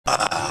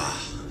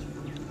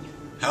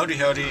Howdy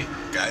howdy,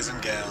 guys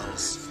and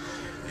gals.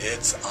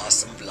 It's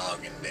awesome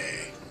vlogging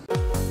day.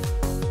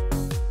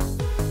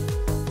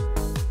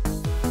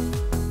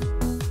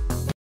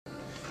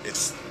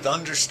 It's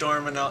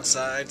thunderstorming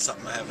outside,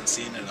 something I haven't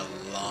seen in a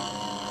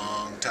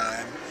long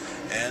time.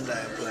 And I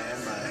am playing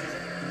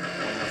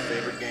one of my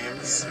favorite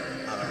games,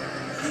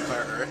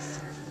 Empire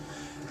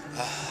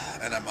Earth.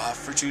 And I'm off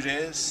for 2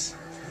 days.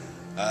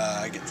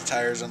 I get the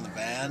tires on the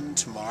van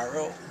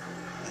tomorrow,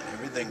 and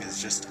everything is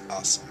just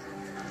awesome.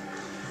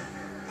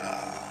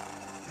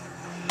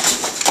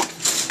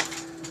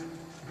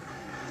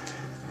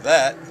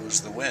 That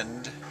was the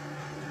wind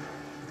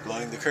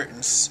blowing the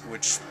curtains,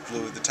 which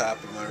blew the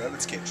top of my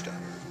rabbit's cage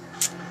down.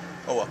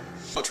 Oh well.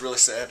 It's really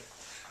sad.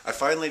 I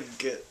finally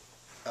get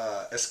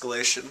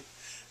Escalation,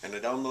 and I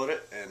download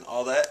it and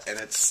all that, and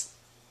it's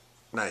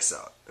nice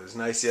out. It was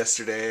nice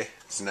yesterday.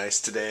 It's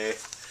nice today.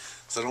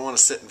 So I don't want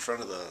to sit in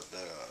front of the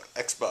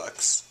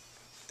Xbox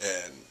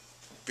and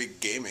be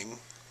gaming.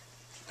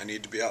 I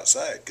need to be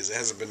outside because it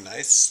hasn't been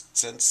nice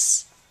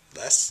since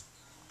last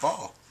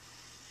fall.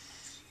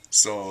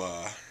 So,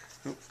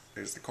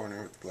 there's the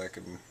corner with black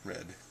and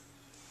red.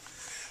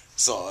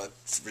 So,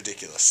 it's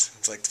ridiculous.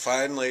 It's like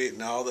finally,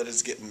 now that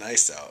it's getting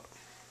nice out,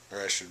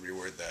 or I should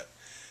reword that,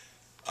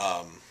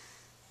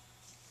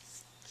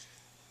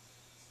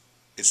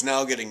 it's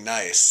now getting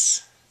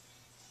nice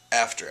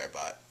after I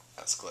bought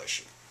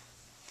Escalation.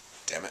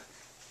 Damn it.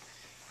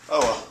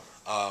 Oh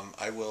well,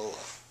 I will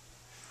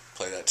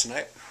play that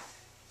tonight.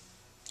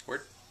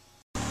 Word.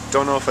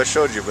 Don't know if I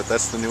showed you, but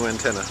that's the new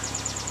antenna.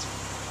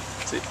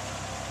 See?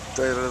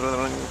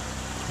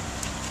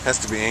 Has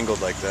to be angled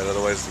like that,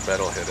 otherwise the bed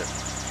will hit it.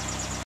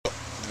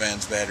 The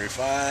van's battery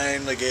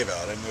finally gave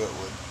out. I knew it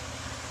would.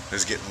 It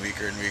was getting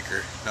weaker and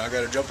weaker. Now I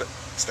gotta jump it.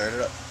 Start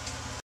it up.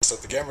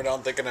 Set the camera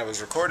down thinking I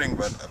was recording,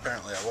 but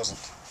apparently I wasn't.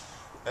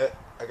 I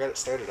got it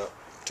started up.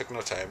 Took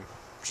no time.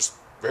 Just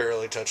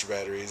barely touched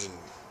batteries and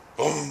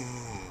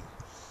boom!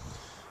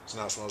 So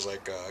now it smells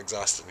like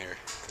exhaust in here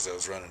because I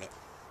was running it.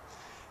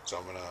 So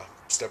I'm gonna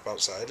step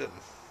outside and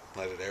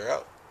let it air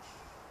out.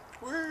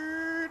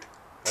 Word!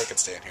 I could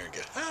stay in here and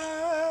get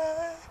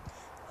hi,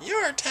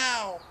 your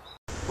towel.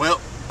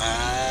 Well,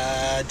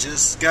 I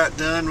just got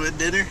done with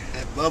dinner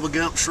at Bubba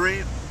Gump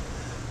Shrimp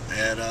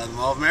at the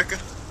Mall of America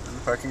in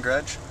the parking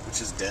garage, which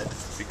is dead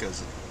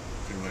because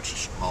pretty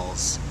much the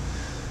mall's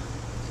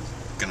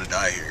gonna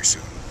die here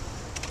soon.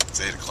 It's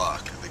 8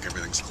 o'clock. I think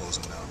everything's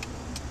closing down.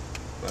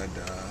 But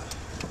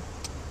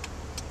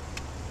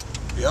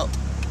yep,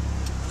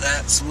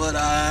 that's what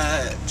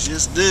I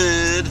just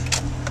did.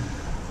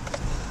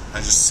 I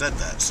just said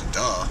that, so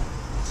duh.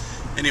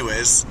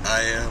 Anyways,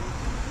 I am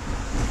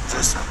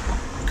just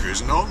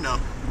cruising home now.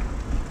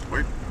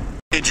 Word.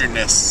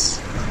 Majorness.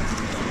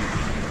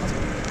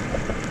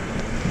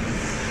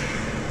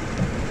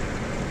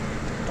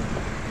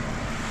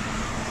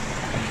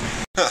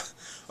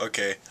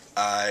 Okay,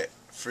 I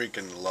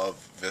freaking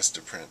love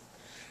Vistaprint.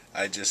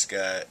 I just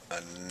got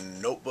a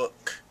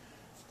notebook.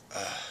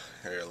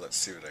 Here, let's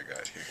see what I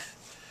got here.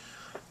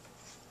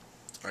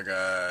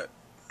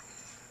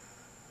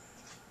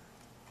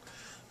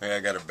 I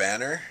got a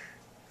banner,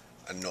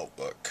 a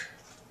notebook,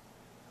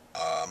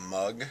 a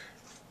mug,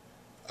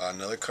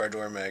 another car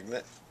door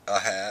magnet, a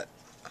hat,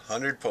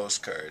 100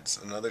 postcards,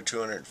 another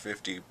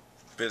 250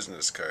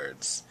 business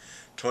cards,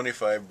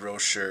 25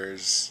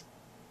 brochures.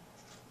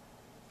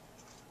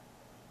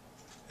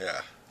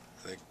 Yeah,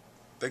 I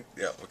think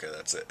yeah, okay,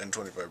 that's it, and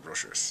 25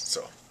 brochures.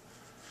 So,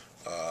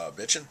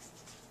 bitchin'.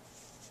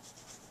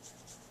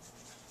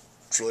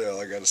 That's really all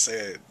I gotta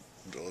say.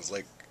 It was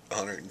like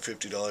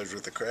 $150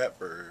 worth of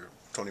crap, or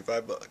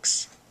 25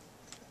 bucks.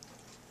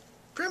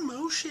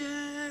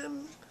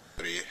 Promotion!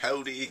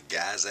 Howdy,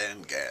 guys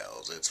and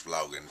gals. It's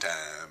vlogging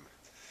time.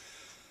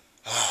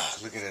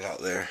 Look at it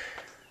out there.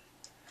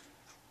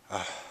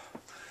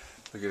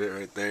 Look at it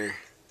right there.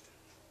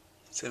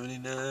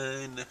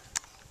 79.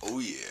 Oh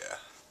yeah.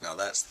 Now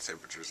that's the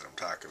temperatures I'm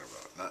talking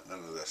about. Not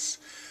none of this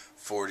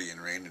 40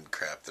 and raining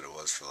crap that it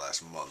was for the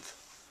last month.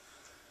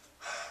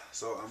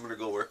 So I'm gonna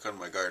go work on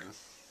my garden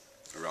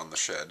around the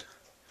shed,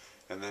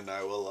 and then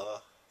I will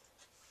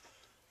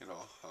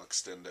I'll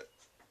extend it,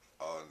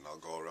 and I'll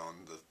go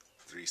around the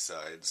 3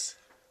 sides,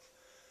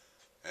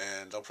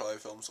 and I'll probably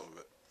film some of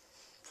it.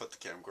 Put the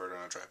camcorder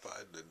on a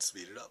tripod and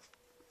speed it up.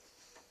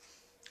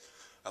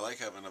 I like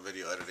having a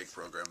video editing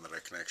program that I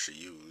can actually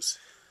use.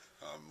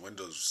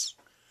 Windows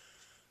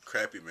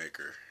Crappy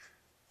Maker.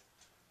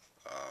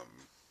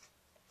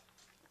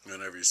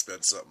 Whenever you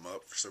sped something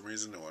up, for some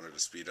reason, it wanted to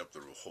speed up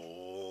the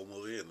whole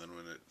movie, and then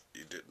when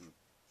you didn't,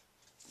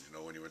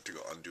 when you went to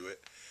go undo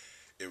it,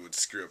 it would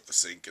screw up the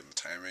sync and the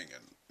timing,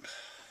 and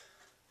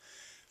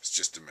it's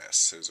just a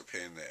mess. It was a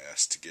pain in the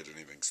ass to get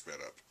anything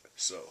sped up.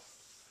 So,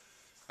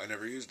 I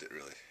never used it,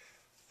 really.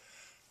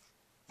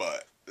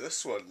 But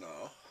this one,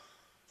 now,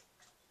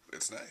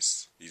 it's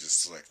nice. You just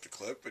select the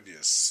clip, and you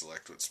just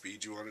select what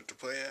speed you want it to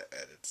play at,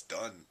 and it's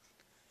done.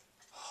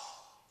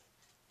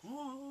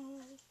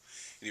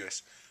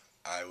 Anyways,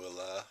 I will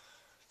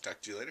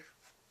talk to you later.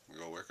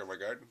 go work on my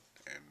garden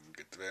and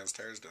get the van's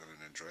tires done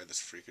and enjoy this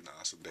freaking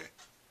awesome day.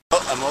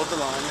 Oh, I mowed the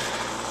lawn.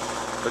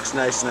 Looks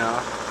nice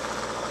now.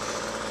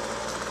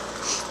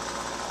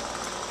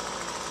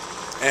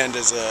 And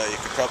as you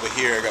could probably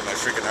hear, I got my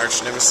freaking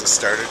arch nemesis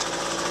started.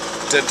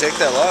 Didn't take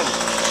that long.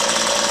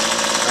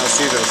 I'll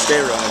see if it'll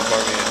stay running for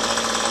me and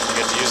I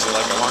get to use it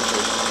like I want to.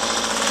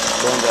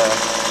 Going to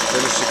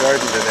finish the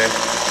garden today.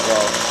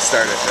 Well,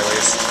 start it at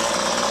least.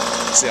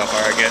 See how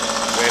far I get.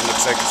 The wind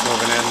looks like it's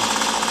moving in.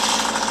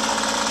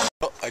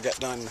 Oh, I got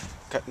done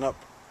cutting up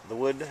the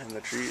wood and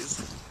the trees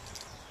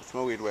with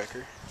my weed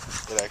whacker.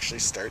 It actually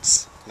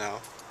starts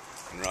now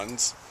and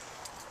runs.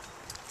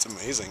 It's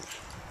amazing.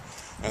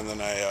 And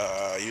then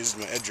I used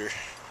my edger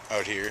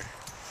out here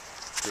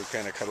to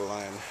kind of cut a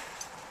line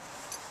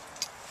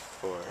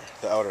for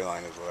the outer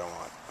line is what I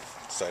want.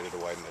 Decided to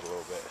widen it a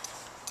little bit.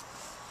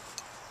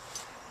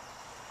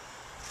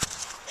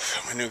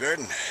 Got my new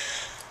garden.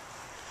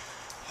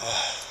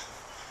 Oh,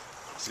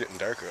 it's getting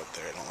darker up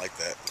there. I don't like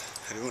that.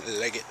 I don't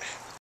like it.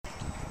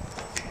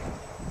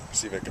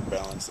 See if I can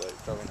balance that.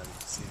 Probably not even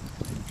see.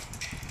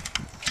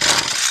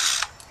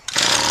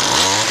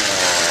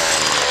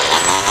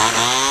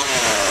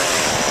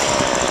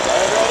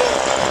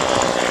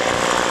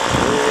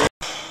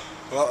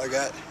 Well, I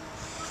got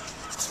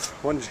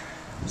one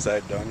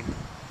side done.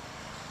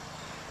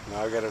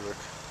 Now I gotta look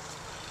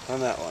on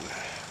that one.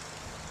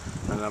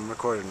 And I'm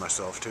recording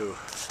myself too.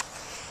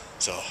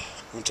 So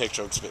I'm gonna take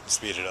chunks of it and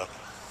speed it up.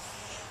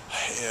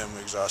 I am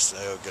exhausted.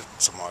 I'll get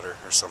some water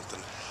or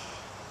something.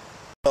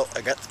 Well,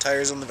 I got the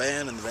tires on the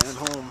van and the van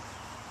home.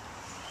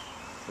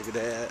 Look at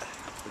that.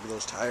 Look at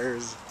those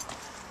tires.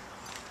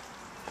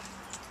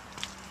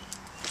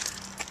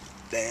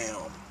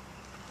 Damn.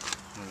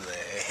 The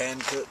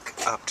Hankook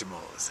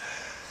Optimals.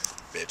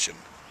 Bitchin'.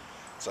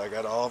 So I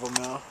got all of them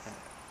now.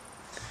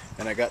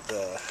 And I got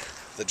the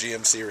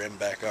GMC rim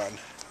back on.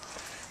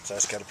 So I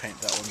just gotta paint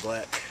that one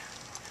black.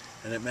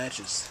 And it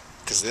matches.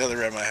 Because the other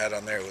rim I had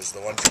on there was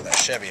the one from that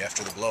Chevy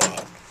after the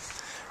blowout.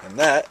 And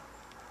that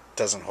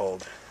doesn't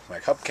hold my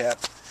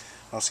hubcap.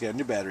 I also got a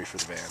new battery for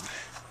the van.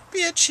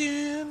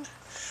 Bitchin'.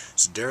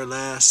 It's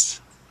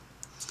Duralast.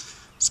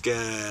 It's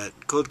got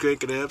cold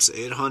cranking amps,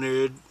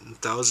 800,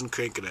 1000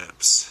 cranking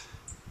amps.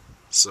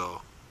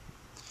 So,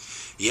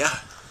 yeah.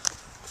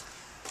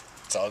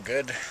 It's all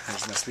good.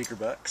 There's my speaker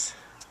box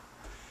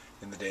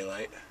in the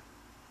daylight.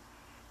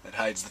 That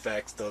hides the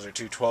fact that those are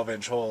two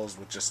 12-inch holes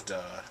with just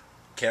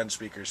can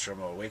speakers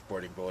from a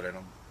wakeboarding boat in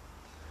them.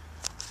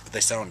 But they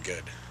sound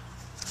good.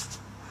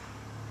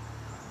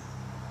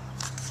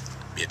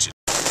 Bitchin'.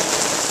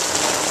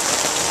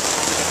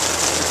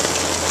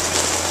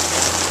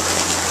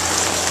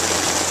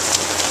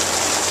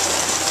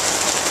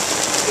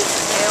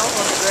 Nail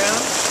on the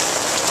ground.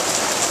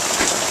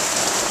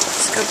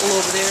 There's a couple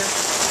over there.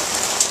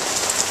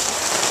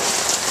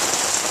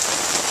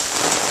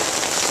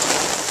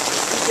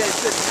 You guys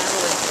put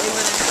metal and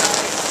payment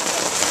inside.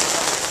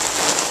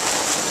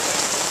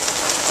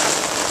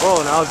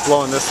 Oh, now it's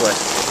blowing this way.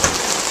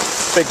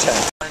 Big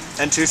time.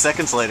 And 2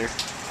 seconds later,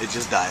 it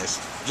just dies.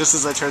 Just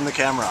as I turn the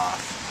camera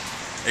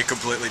off, it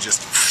completely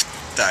just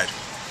died.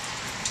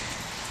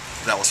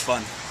 That was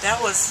fun.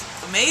 That was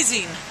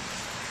amazing.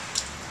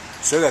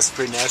 Still got some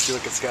pretty nasty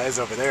looking skies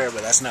over there,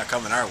 but that's not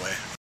coming our way.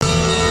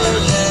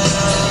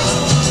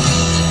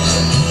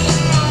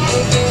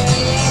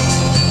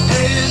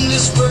 In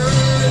this world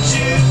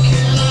you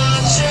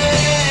cannot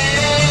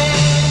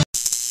change.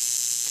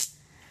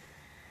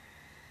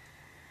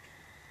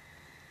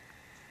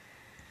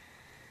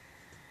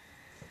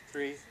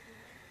 3,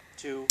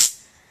 2,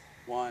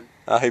 1.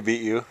 I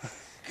beat you.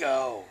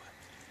 Go.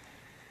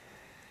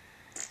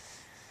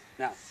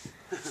 Now.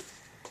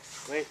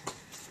 Wait.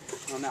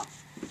 Oh, now.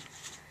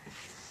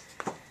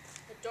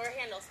 The door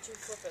handle's too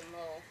flippin'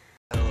 low.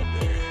 Up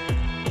there.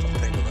 I'll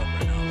tangle up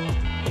right now.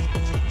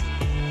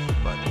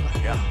 But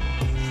yeah.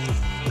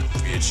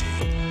 Bitchy.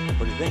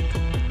 What do you think?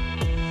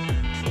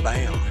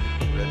 Bam.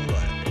 Red and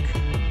black.